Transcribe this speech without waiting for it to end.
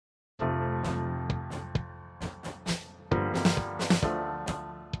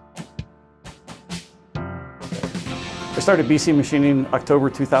started BC Machining October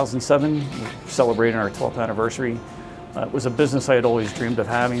 2007, celebrating our 12th anniversary. It was a business I had always dreamed of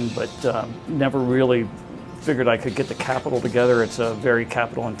having, but never really figured I could get the capital together. It's a very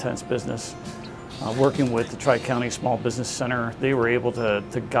capital-intense business. Working with the Tri-County Small Business Center, they were able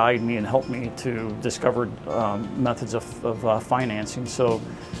to guide me and help me to discover methods of financing. So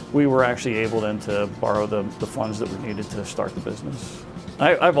we were actually able then to borrow the funds that we needed to start the business.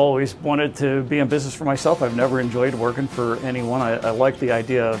 I've always wanted to be in business for myself. I've never enjoyed working for anyone. I like the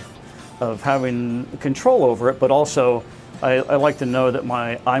idea of having control over it, but also I like to know that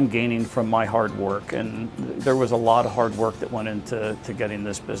I'm gaining from my hard work, and there was a lot of hard work that went into getting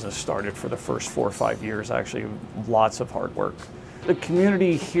this business started for the first 4 or 5 years, actually lots of hard work. The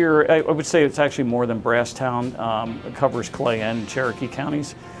community here, I would say it's actually more than Brasstown. It covers Clay and Cherokee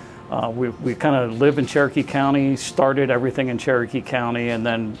counties. We kind of live in Cherokee County, started everything in Cherokee County, and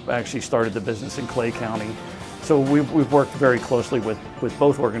then actually started the business in Clay County. So we've worked very closely with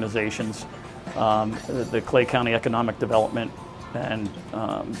both organizations. The Clay County Economic Development and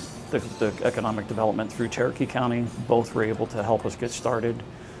the Economic Development through Cherokee County, both were able to help us get started.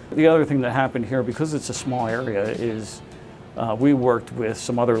 The other thing that happened here, because it's a small area, is we worked with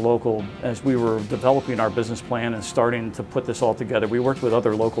some other local, as we were developing our business plan and starting to put this all together, we worked with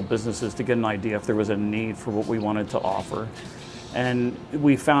other local businesses to get an idea if there was a need for what we wanted to offer. And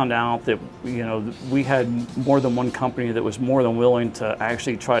we found out that, you know, we had more than one company that was more than willing to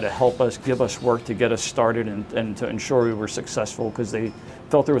actually try to help us, give us work to get us started and to ensure we were successful, because they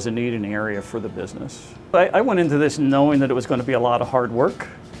felt there was a need in the area for the business. I went into this knowing that it was going to be a lot of hard work,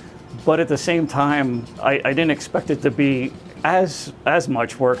 but at the same time, I didn't expect it to be as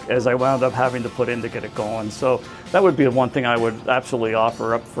much work as I wound up having to put in to get it going. So that would be the one thing I would absolutely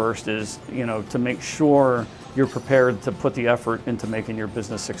offer up first is, you know, to make sure you're prepared to put the effort into making your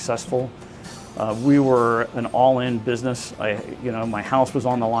business successful. We were an all-in business. My house was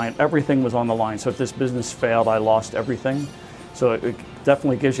on the line. Everything was on the line. So if this business failed, I lost everything. So it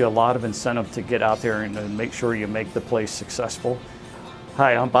definitely gives you a lot of incentive to get out there and make sure you make the place successful.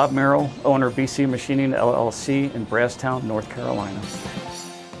 Hi, I'm Bob Merrill, owner of BC Machining LLC in Brasstown, North Carolina.